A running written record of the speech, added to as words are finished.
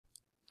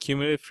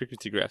Cumulative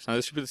frequency graphs. Now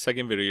this should be the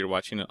second video you're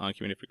watching on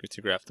cumulative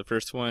frequency graph. The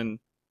first one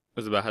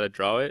was about how to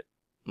draw it,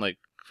 like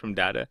from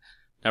data.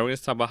 Now we're going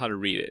to talk about how to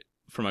read it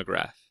from a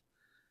graph.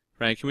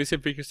 Right?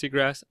 Cumulative frequency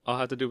graphs,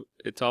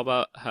 it's all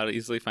about how to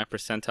easily find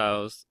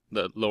percentiles,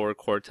 the lower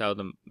quartile,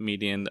 the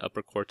median, the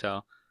upper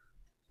quartile,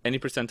 any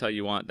percentile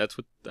you want. That's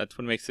what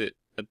makes it.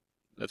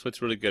 That's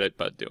what's really good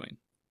about doing.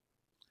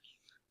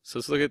 So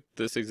let's look at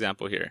this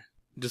example here.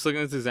 Just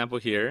looking at this example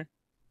here,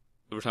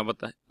 we're talking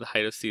about the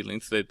height of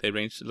seedlings. So they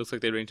range. It looks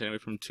like they range anywhere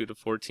from 2 to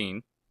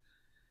 14.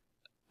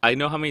 I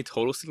know how many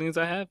total seedlings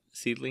I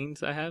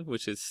have,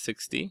 which is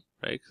 60,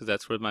 right? Because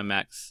that's where my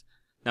max.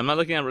 Now I'm not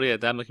looking at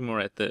that. I'm looking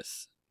more at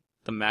this.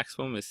 The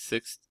maximum is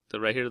 6.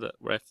 Right here,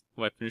 where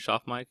I finish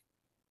off my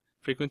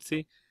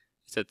frequency,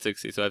 it's at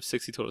 60. So I have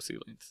 60 total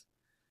seedlings.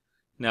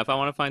 Now if I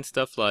want to find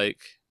stuff like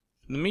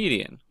the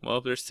median, well,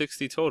 if there's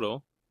 60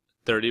 total,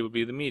 30 would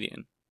be the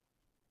median.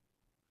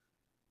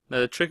 Now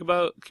the trick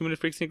about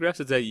cumulative frequency graphs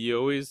is that you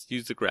always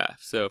use the graph.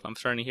 So if I'm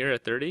starting here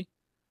at 30,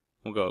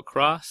 we'll go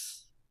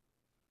across,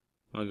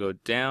 I'm going to go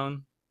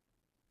down,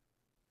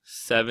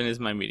 7 is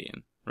my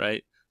median,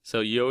 right? So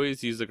you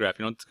always use the graph.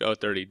 You don't go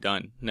 30,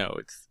 done. No,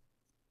 it's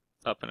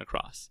up and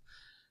across.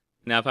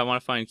 Now if I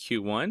want to find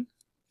Q1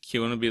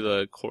 would be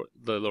the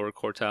lower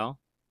quartile,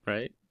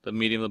 right? The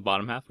median of the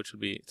bottom half, which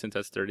would be, since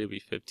that's 30, would be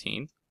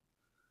 15.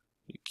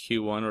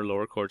 Q1 or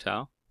lower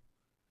quartile.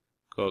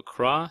 Go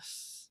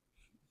across,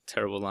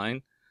 terrible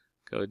line.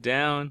 Go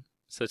down,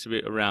 so it should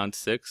be around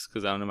 6,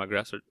 because I don't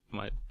know,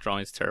 my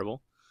drawing's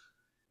terrible.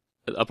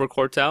 The upper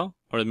quartile,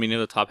 or the median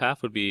of the top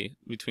half, would be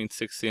between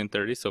 60 and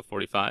 30, so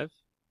 45.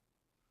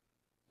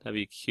 That'd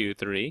be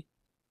Q3.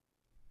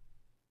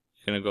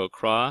 You're going to go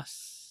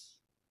across,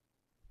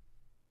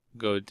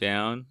 go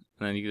down,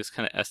 and then you just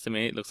kind of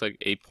estimate. It looks like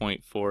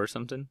 8.4 or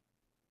something.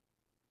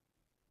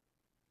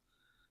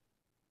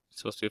 It's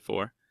supposed to be a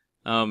 4.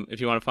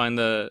 If you want to find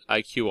the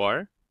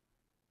IQR,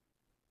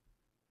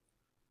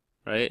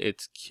 right,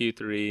 it's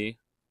Q3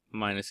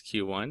 minus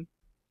Q1.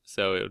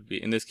 So it would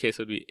be, in this case,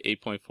 it would be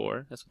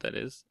 8.4. That's what that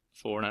is.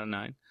 4 out of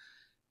 9.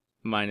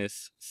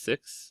 Minus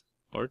 6,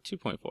 or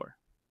 2.4. So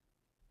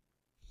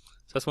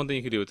that's one thing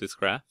you could do with this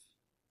graph.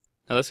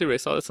 Now let's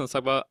erase all this and let's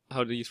talk about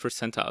how to use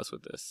percentiles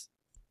with this.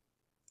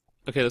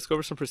 Okay, let's go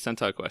over some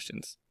percentile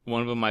questions.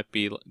 One of them might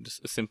be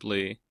just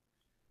simply,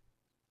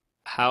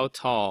 how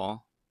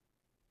tall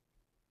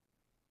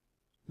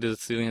does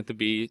the ceiling have to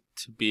be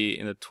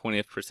in the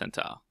 20th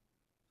percentile?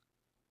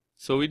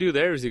 So what we do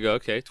there is you go,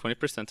 okay, 20th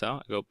percentile,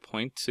 I go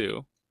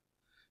 0.2.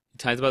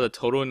 Times about the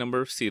total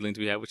number of seedlings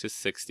we have, which is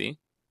 60.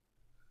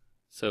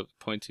 So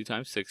 0.2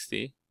 times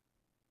 60,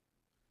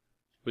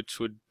 which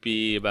would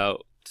be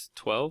about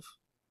 12.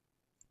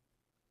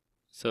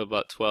 So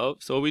about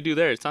 12. So what we do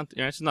there,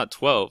 your answer's not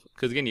 12,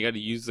 because again, you got to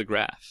use the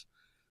graph.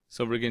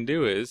 So what we're going to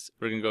do is,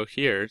 we're going to go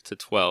here to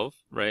 12,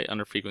 right,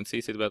 under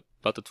frequency, so it's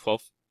about the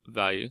 12th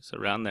value, so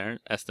around there,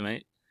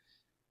 estimate.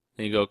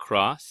 Then you go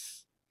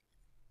across.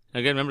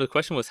 Again, remember the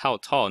question was how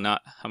tall,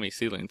 not how many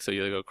seedlings. So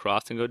you go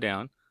across and go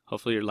down.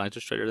 Hopefully your lines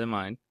are straighter than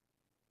mine.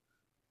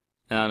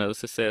 And I don't know,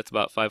 let's just say it's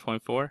about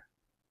 5.4.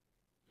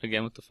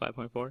 Again with the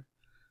 5.4.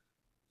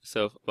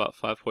 So about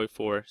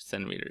 5.4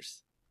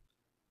 centimeters.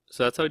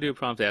 So that's how we do a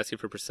prompt. They ask you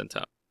for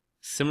percentile.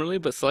 Similarly,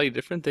 but slightly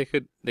different, they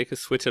could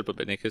switch it up a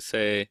bit. They could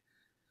say,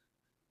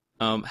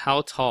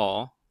 how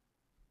tall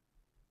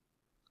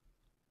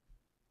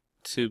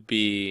to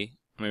be,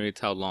 maybe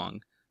it's how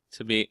long,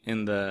 to be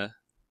in the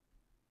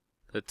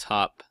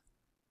top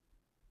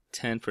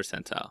 10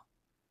 percentile.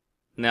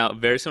 Now,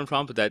 very similar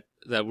prompt, but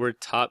that word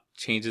top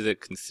changes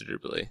it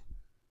considerably.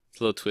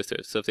 It's a little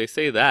twisted. So if they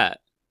say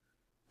that,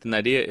 then the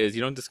idea is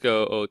you don't just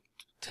go,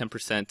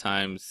 10%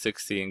 times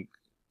 60,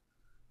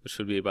 which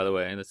would be, by the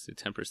way, let's do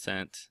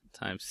 10%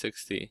 times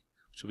 60,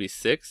 which would be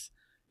 6.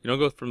 You don't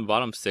go from the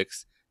bottom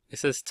 6. It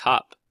says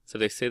top. So if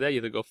they say that, you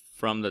have to go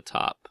from the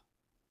top.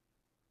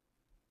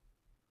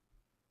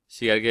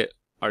 So you got to get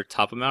our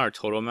top amount, our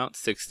total amount,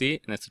 60,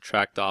 and then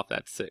subtract off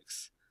that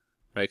 6,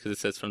 right? Because it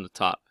says from the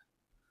top.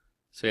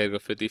 So you got to go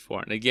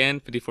 54. And again,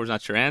 54 is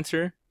not your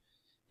answer.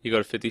 You go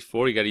to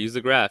 54, you got to use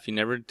the graph. You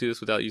never do this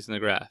without using the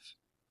graph.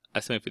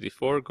 Estimate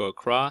 54, go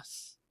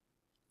across,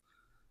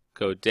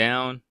 go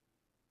down.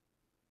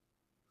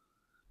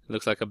 It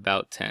looks like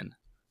about 10.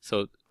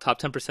 So top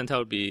 10 percentile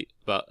would be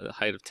about the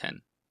height of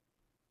 10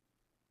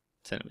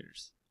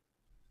 centimeters.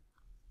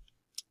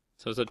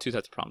 So there's 2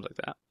 types of problems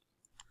like that.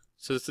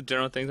 So that's the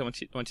general things I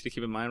want you to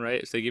keep in mind,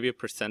 right? If they give you a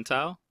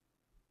percentile,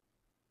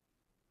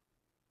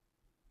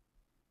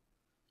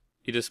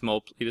 you just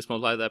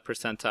multiply that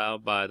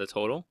percentile by the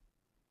total.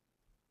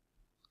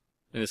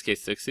 In this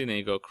case, 60. Then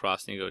you go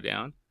across and you go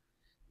down.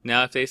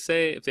 Now, if they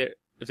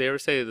ever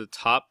say the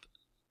top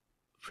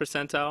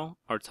percentile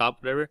or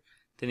top whatever,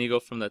 then you go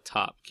from the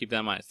top. Keep that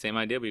in mind. Same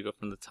idea, but you go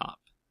from the top.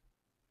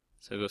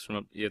 So it goes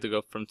from you have to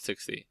go from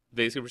 60.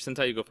 Basic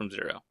percentile, you go from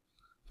 0.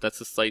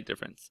 That's a slight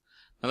difference.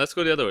 Now let's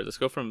go the other way. Let's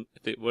go from,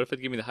 what if it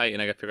gave me the height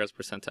and I got to figure out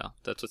the percentile?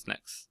 That's what's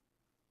next.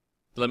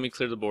 Let me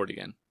clear the board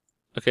again.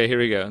 Okay, here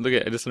we go. Look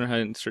at, I just learned how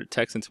to insert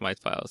text into my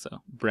file,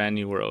 so brand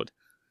new world.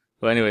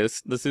 Well, anyway,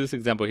 let's do this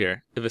example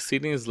here. If a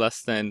seedling is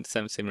less than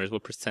 7 centimeters,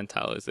 what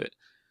percentile is it?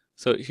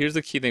 So here's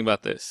the key thing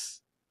about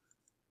this.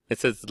 It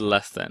says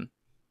less than,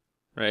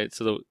 right?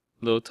 So the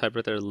little type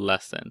right there,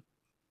 less than.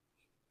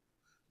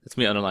 It's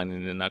me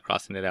underlining it and not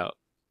crossing it out.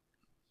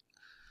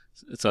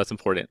 So that's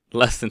important.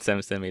 Less than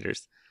 7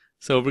 centimeters.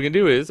 So what we're going to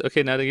do is,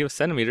 okay, now they give us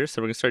centimeters,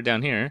 so we're going to start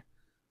down here.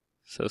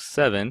 So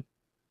 7.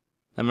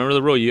 Now remember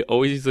the rule, you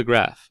always use the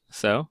graph.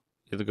 So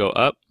you have to go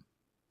up.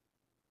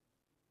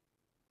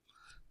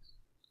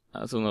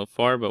 That's a little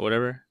far, but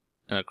whatever.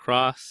 And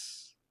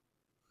across.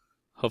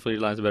 Hopefully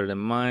your lines are better than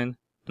mine.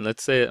 And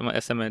let's say I'm going to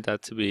estimate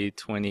that to be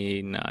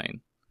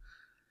 29.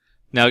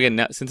 Now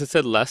again, since it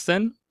said less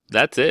than,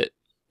 that's it.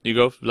 You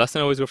go less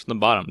than, always go from the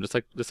bottom, just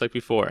like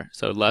before.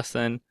 So less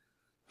than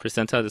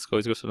percentile, this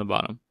always goes from the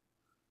bottom.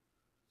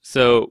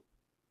 So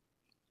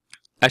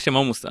actually, I'm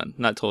almost done.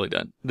 Not totally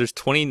done. There's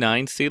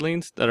 29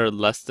 seedlings that are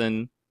less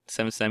than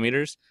 7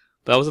 centimeters,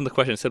 but that wasn't the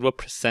question. It said what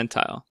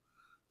percentile.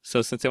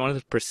 So since I wanted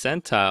the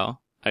percentile,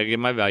 I get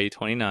my value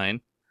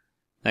 29.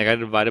 And I got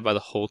to divide it by the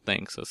whole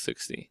thing, so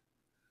 60.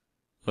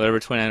 Whatever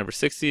 29 over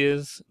 60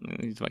 is, I'm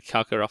going to use my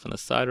calculator off on the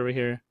side over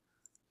here.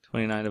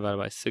 29 divided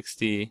by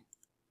 60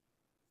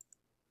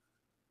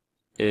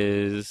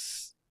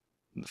 is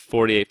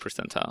 48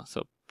 percentile,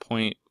 so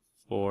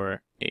 0.483,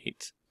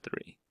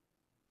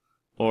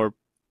 or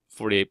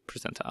 48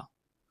 percentile.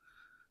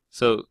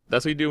 So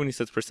that's what you do when you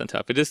set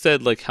percentile. If it just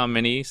said like how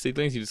many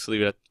seedlings, you just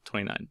leave it at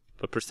 29.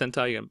 But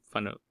percentile, you gotta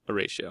find a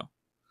ratio.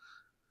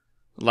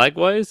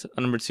 Likewise,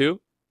 on number 2,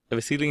 if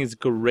a seedling is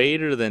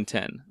greater than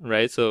 10,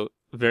 right? So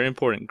very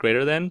important,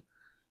 greater than,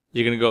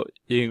 you can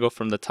go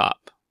from the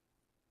top.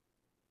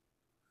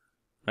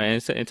 Right?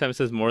 Anytime it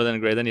says more than or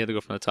greater than, you have to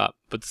go from the top.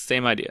 But the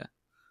same idea.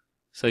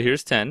 So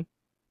here's 10.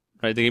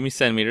 Right? They gave me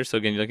centimeters. So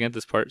again, you're looking at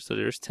this part. So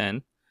there's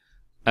 10.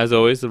 As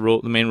always, the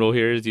main rule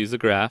here is use the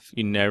graph.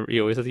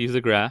 You always have to use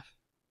the graph.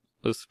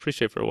 It was pretty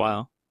straight for a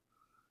while.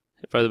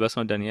 Probably the best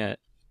one I've done yet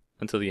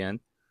until the end.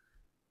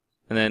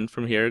 And then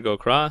from here, go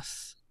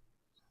across.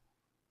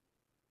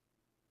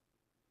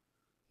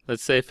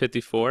 Let's say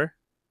 54.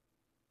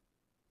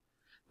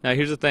 Now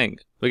here's the thing.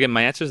 Again,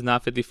 my answer is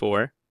not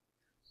 54.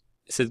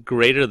 It says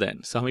greater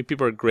than. So how many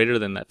people are greater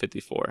than that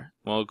 54?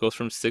 Well, it goes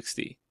from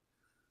 60.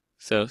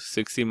 So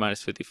 60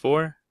 minus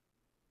 54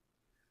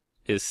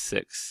 is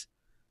 6.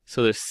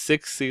 So there's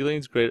 6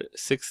 seedlings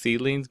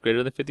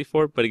greater than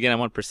 54. But again, I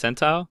want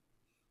percentile.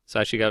 So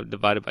I actually got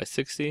divided by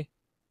 60.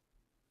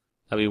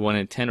 That'll be 1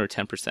 in 10 or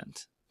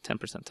 10%. 10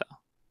 percentile.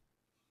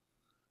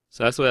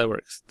 So that's the way that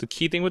works. The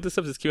key thing with this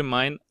stuff is keep in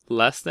mind,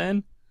 less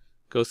than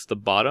goes to the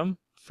bottom,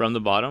 from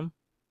the bottom,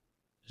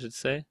 I should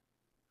say.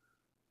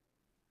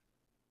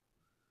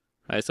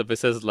 Alright, so if it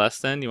says less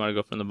than, you want to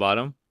go from the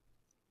bottom.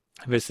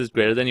 If it says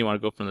greater than, you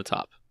want to go from the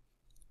top.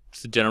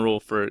 It's the general rule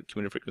for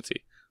cumulative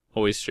frequency.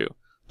 Always true.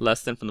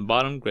 Less than from the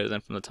bottom, greater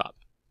than from the top.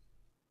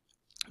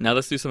 Now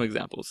let's do some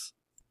examples.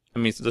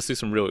 Let's do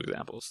some real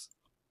examples.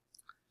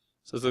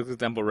 So let's look at the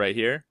example right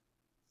here.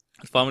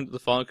 The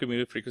following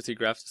cumulative frequency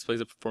graph displays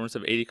the performance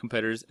of 80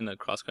 competitors in a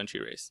cross-country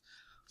race.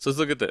 So let's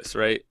look at this,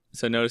 right?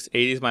 So notice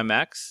 80 is my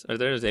max.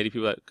 There's 80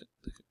 people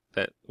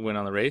that went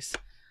on the race.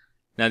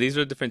 Now these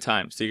are different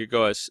times. So you could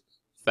go as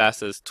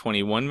fast as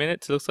 21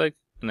 minutes, it looks like,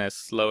 and as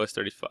slow as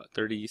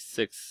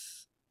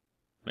 36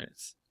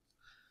 minutes.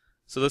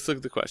 So let's look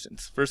at the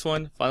questions. First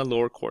one, find the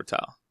lower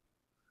quartile.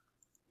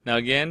 Now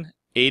again,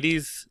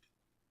 80's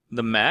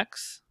the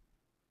max,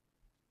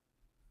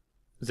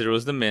 0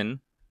 is the min.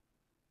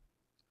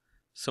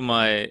 So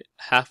my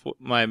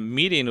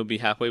median will be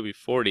halfway, will be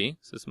 40.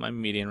 So this is my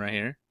median right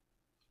here.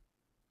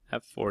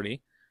 Have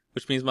 40,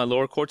 which means my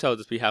lower quartile will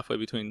just be halfway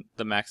between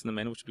the max and the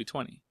min, which would be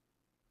 20.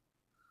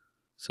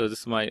 So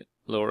this is my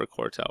lower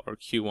quartile, or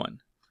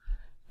Q1.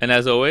 And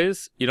as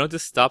always, you don't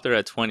just stop there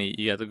at 20.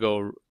 You have to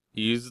go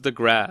use the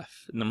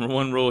graph. Number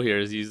 1 rule here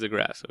is use the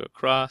graph. So go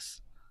across,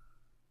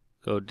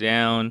 go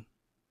down.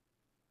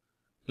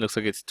 It looks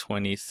like it's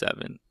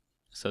 27.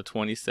 So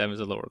 27 is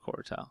the lower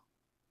quartile.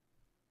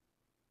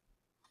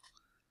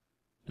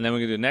 And then we're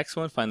going to do the next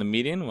one, find the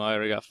median. Well, I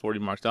already got 40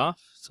 marked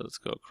off. So let's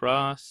go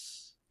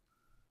across,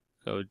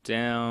 go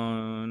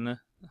down.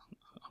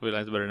 Hopefully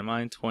lines better than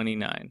mine,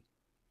 29.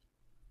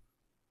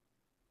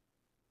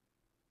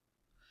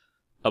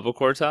 Upper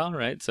quartile,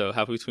 right? So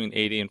halfway between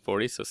 80 and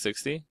 40, so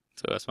 60.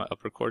 So that's my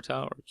upper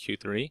quartile, or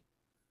Q3.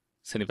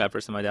 75%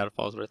 of my data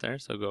falls right there,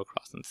 so go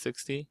across on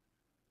 60.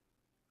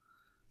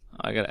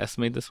 I gotta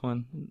estimate this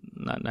one.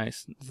 Not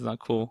nice. This is not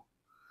cool.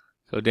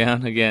 Go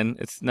down again.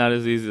 It's not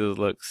as easy as it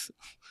looks.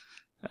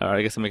 Alright,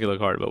 I guess I'll make it look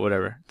hard, but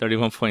whatever.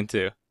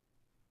 31.2.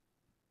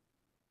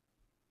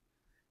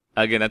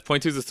 Again, that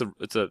 0.2 is just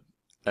it's a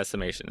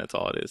estimation. That's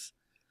all it is.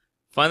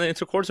 Find the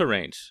interquartile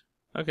range.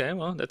 Okay,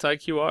 well, that's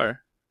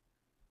IQR,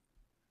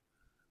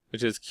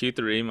 which is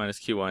Q3 minus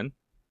Q1.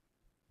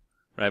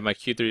 Right, my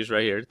Q3 is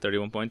right here,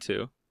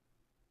 31.2.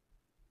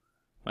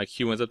 My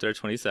Q1's up there,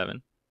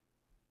 27.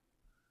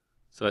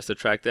 So if I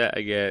subtract that,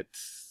 I get,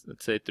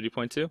 let's say,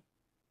 3.2.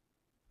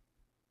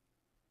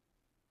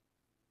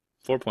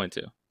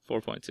 4.2.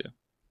 4.2.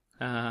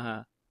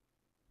 4.2.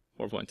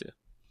 4.2.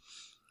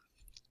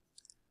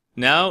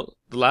 Now,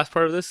 the last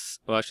part of this,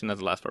 well, actually not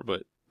the last part,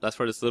 but last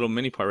part of this little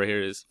mini part right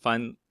here is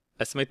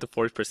estimate the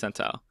 40th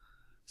percentile.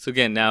 So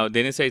again, now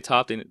they didn't say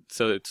top,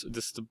 so it's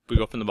just we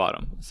go from the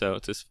bottom. So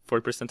it's just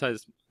 40 percentile,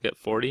 just get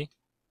 40,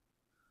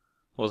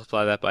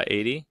 multiply that by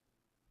 80,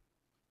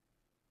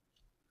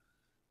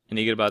 and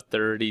you get about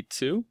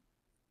 32.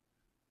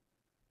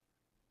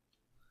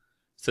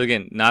 So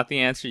again, not the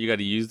answer, you got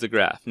to use the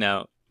graph.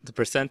 Now, the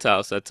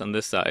percentile, so that's on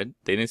this side.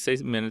 They didn't say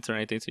minutes or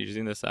anything, so you're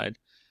using this side.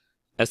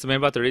 Estimate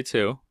about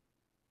 32.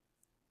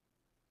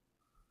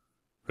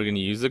 We're going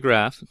to use the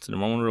graph. It's the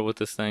number one rule with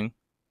this thing.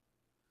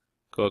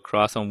 Go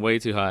across on way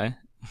too high.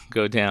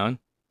 Go down.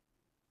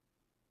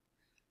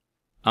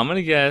 I'm going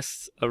to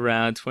guess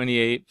around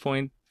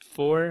 28.4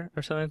 or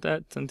something like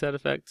that, something to that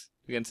effect.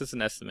 Again, it's just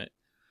an estimate.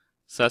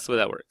 So that's the way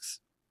that works.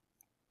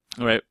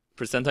 Alright,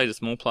 percentile,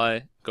 just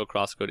multiply, go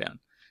across, go down.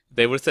 If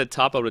they would have said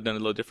top, I would have done it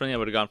a little differently. I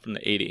would have gone from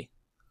the 80.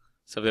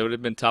 So if they would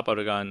have been top, I would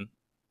have gone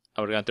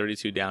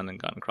 32 down and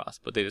gone across.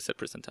 But they just said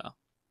percentile.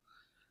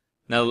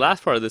 Now the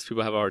last part of this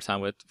people have a hard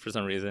time with for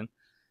some reason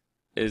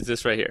is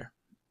this right here.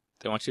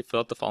 They want you to fill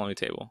out the following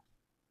table.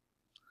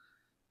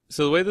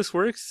 So the way this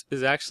works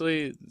is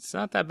actually, it's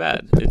not that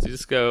bad. It's you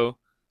just go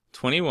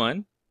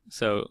 21.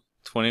 So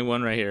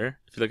 21 right here.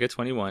 If you look at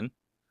 21,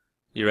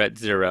 you're at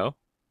 0.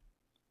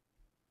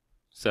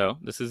 So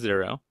this is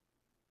 0.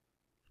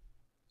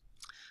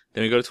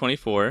 Then we go to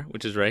 24,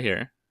 which is right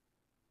here.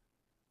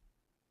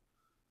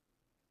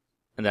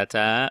 And that's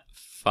at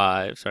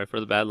 5. Sorry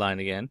for the bad line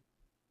again.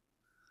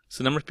 So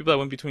the number of people that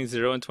went between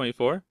 0 and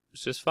 24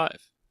 is just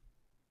 5.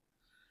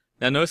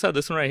 Now notice how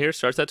this one right here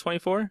starts at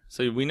 24.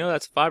 So we know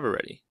that's 5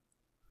 already.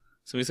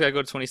 So we just got to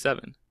go to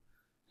 27.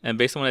 And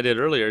based on what I did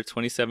earlier,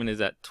 27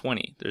 is at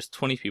 20. There's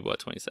 20 people at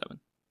 27.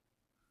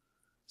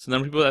 So the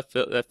number of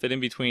people that fit in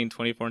between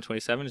 24 and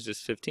 27 is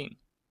just 15.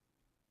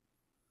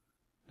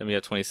 Then we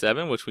have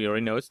 27, which we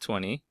already know is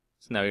 20.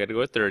 So now we got to go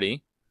with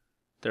 30.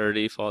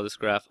 30, follow this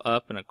graph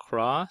up and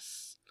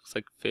across. Looks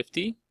like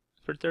 50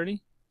 for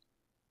 30.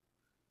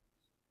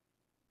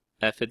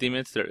 At 50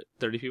 minutes,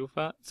 30 people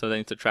fought. So then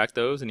you subtract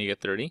those and you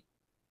get 30.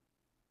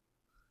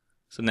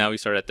 So now we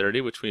start at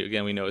 30, which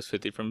we know is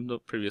 50 from the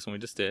previous one we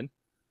just did.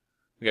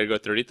 We got to go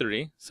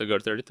 33. So go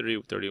to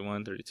 33,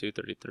 31, 32,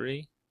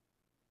 33.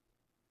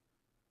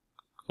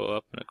 Go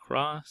up and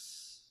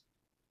across.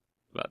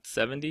 About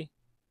 70.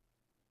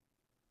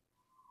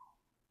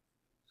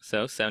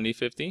 So 70,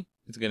 50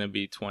 is going to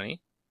be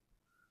 20.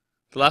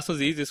 The last one's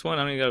the easiest one.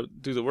 I don't even got to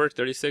do the work.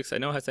 36. I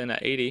know it has to end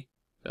at 80.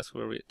 That's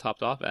where we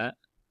topped off at.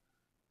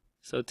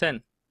 So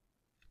 10.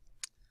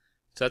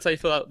 So that's how you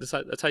fill out this.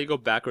 That's how you go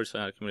backwards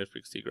on a cumulative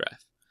frequency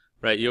graph,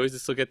 right? You always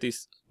just look at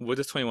these. What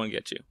does 21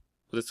 get you?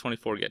 What does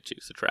 24 get you?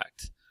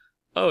 Subtract.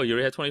 Oh, you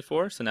already had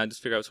 24, so now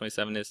just figure out what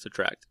 27 is.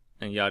 Subtract,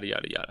 and yada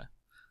yada yada.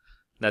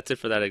 That's it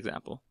for that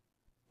example.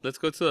 Let's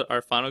go to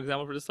our final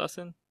example for this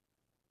lesson,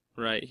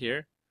 right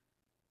here.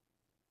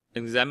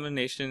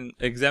 Examination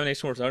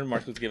worth 100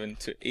 marks was given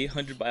to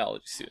 800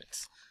 biology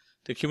students.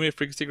 The cumulative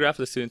frequency graph of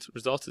the students'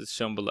 results is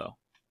shown below.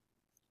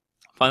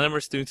 Find the number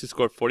of students who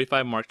scored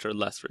 45 marks or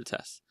less for the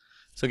test.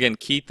 So again,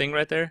 key thing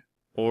right there,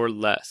 or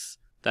less.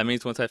 That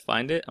means once I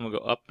find it, I'm going to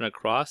go up and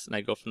across, and I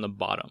go from the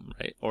bottom,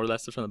 right? Or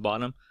less is from the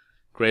bottom,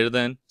 greater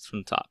than is from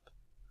the top.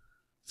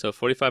 So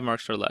 45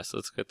 marks or less. So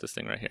let's get this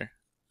thing right here.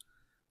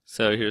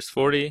 So here's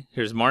 40.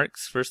 Here's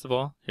marks, first of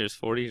all. Here's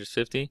 40. Here's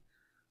 50.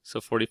 So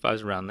 45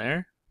 is around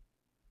there.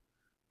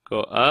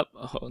 Go up.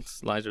 Oh,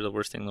 slides are the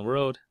worst thing in the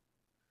world.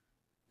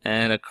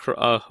 And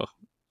across. Oh.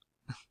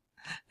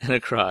 And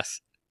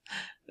across.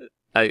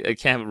 I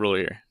can't have a rule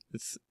here.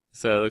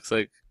 So it looks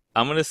like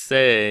I'm gonna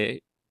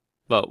say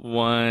about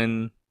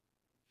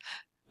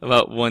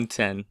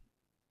 110.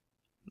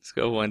 Let's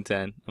go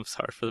 110. I'm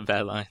sorry for the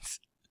bad lines.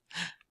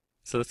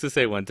 So let's just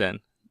say 110.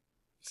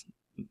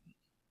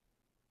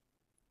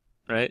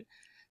 Right?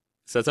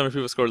 So that's how many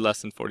people scored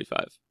less than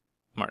 45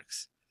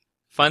 marks.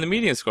 Find the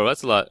median score.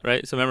 That's a lot,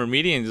 right? So remember,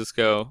 median, just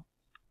go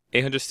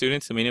 800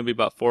 students. The median will be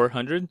about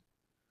 400.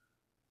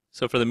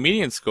 So for the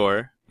median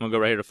score, I'm gonna go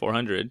right here to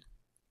 400.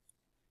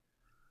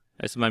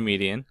 This is my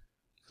median.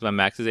 Because my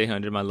max is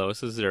 800, my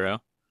lowest is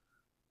 0.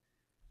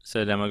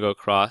 So then I'm going to go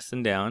across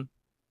and down.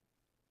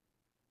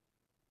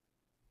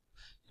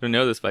 You don't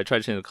know this, but I tried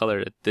to change the color.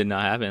 It did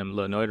not happen. I'm a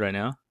little annoyed right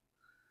now.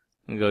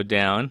 And go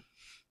down.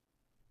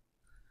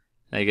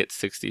 And I get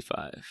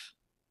 65.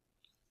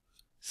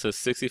 So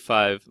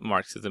 65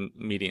 marks is the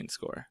median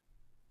score.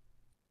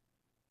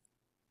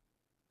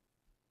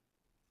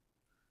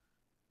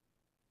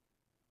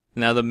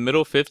 Now the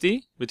middle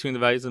 50, between the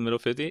values of the middle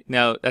 50.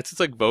 Now that's just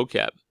like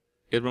vocab.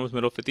 You guys remember what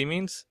middle 50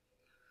 means?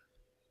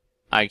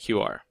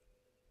 IQR.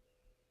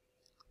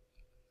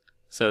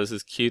 So this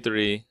is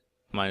Q3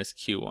 minus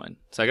Q1.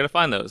 So I gotta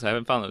find those. I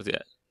haven't found those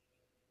yet.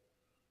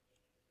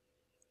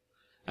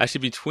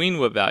 Actually, between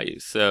what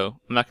values? So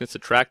I'm not gonna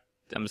subtract.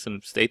 I'm just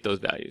gonna state those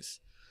values.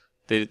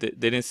 They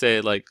didn't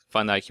say like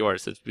find the IQR.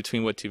 It says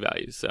between what two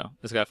values. So I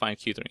just gotta find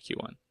Q3 and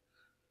Q1.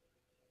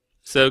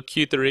 So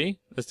Q3,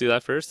 let's do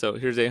that first. So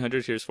here's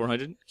 800, here's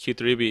 400.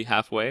 Q3 would be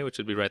halfway, which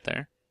would be right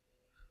there.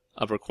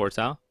 Upper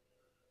quartile.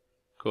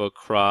 Go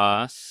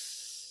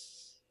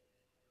across.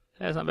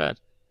 Yeah, that's not bad.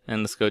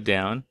 And let's go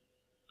down.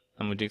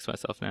 I'm gonna jinx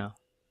myself now.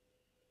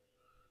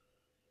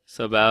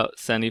 So about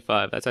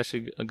 75. That's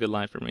actually a good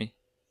line for me.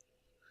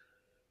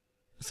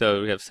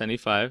 So we have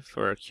 75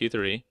 for our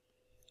Q3.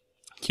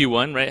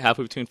 Q1, right?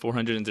 Halfway between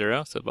 400 and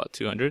 0, so about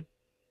 200.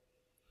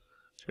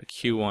 So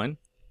Q1.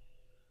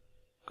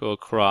 Go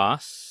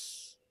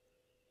across.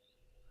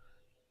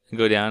 And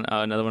go down.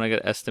 Another one I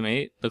gotta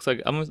estimate. Looks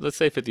like, let's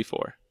say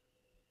 54.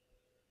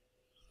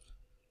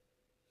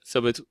 So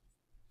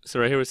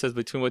right here it says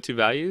between what two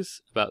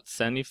values? About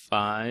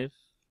 75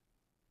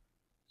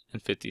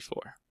 and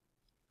 54.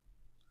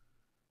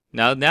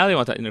 Now they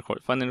want that inner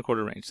quarter, find the inner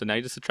quarter range. So now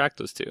you just subtract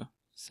those two.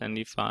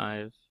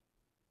 75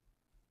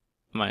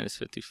 minus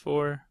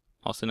 54,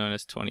 also known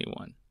as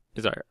 21,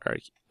 is our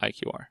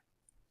IQR.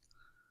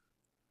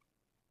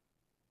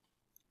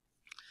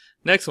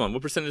 Next one,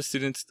 what percentage of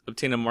students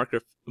obtain a mark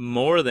of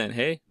more than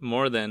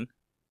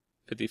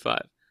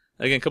 55?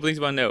 Again, a couple things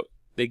you want to note.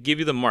 They give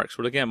you the marks.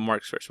 We're looking at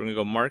marks first. We're going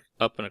to go mark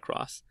up and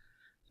across.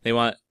 They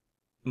want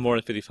more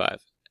than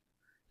 55.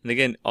 And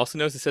again, also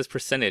notice it says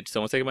percentage.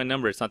 So once I get my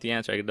number, it's not the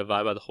answer. I can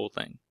divide by the whole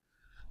thing.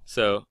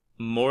 So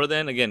more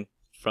than, again,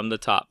 from the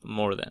top,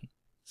 more than.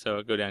 So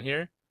I go down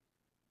here,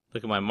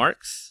 look at my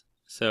marks.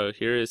 So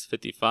here is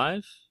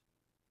 55.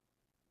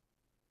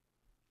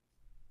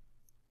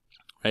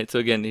 Right, so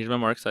again, here's my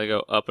marks. I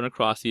go up and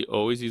across. You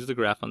always use the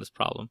graph on this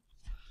problem.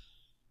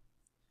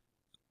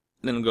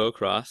 Then go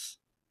across.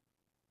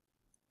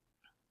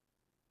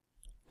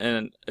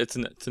 And it's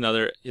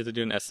another, you have to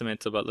do an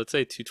estimate, so about, let's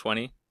say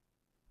 220.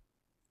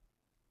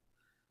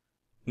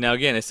 Now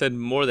again, it said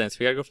more than, so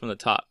we gotta go from the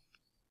top.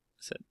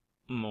 It said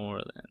more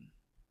than.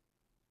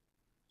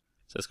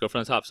 So let's go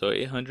from the top. So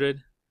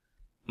 800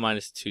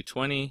 minus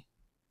 220,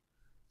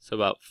 so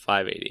about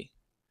 580.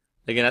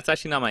 Again, that's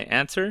actually not my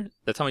answer.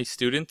 That's how many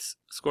students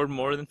scored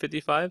more than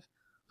 55.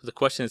 But the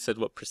question said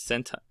what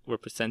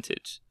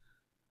percentage.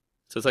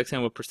 So it's like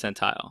saying what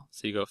percentile.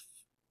 So you go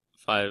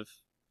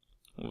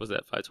what was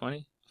that,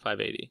 520?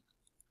 580.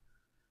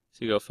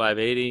 So you go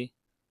 580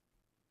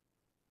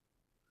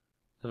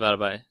 divided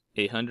by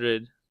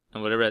 800,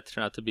 and whatever that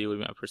turned out to be would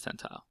be my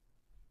percentile.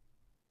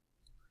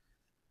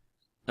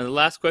 And the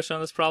last question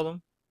on this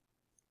problem,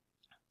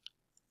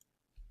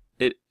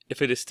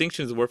 if a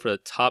distinction is awarded for the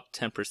top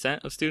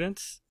 10% of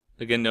students,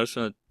 again, notice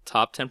from the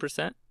top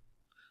 10%,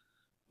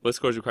 what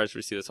score is required to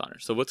receive this honor?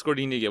 So what score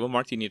do you need to get? What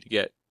mark do you need to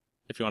get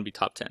if you want to be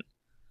top 10?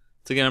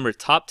 So again, remember,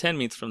 top 10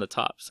 means from the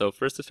top. So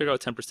first, let's figure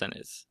out what 10%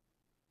 is.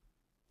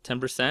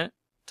 10%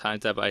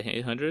 times that by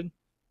 800,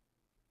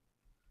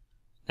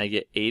 I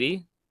get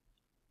 80.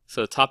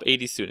 So top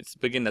 80 students.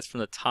 But again, that's from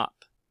the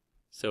top.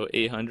 So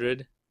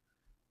 800,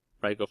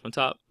 right, go from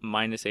top,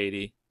 minus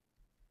 80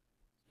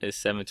 is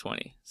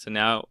 720. So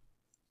now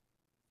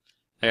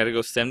I got to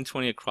go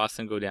 720 across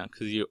and go down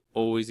because you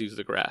always use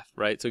the graph,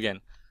 right? So again,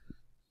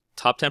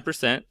 top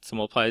 10%, so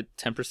multiply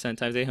 10%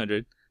 times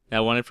 800. Now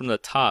I want it from the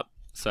top.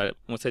 So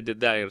once I did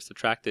that, I got to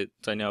subtract it.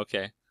 So I know,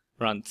 okay,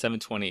 around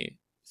 720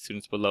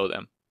 students below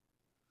them.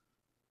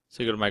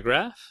 So you go to my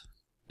graph.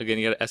 Again,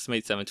 you got to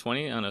estimate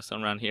 720. I don't know,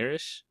 somewhere around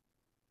here-ish.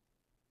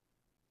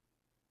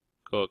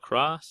 Go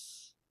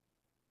across.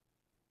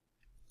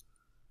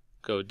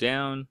 Go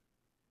down.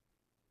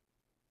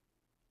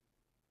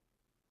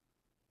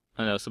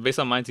 I know, so based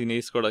on mine, you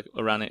need to score like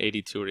around an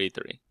 82 or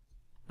 83.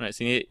 Right,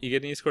 so you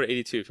need to score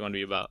 82 if you want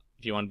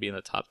to be in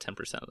the top 10%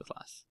 of the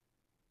class.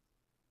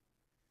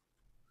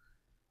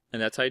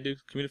 And that's how you do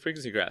cumulative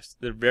frequency graphs.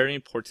 They're very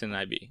important in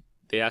IB.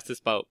 They ask this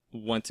about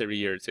once every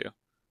year or two.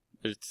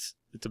 There's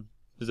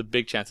a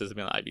big chance this will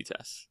be on the IB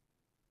test.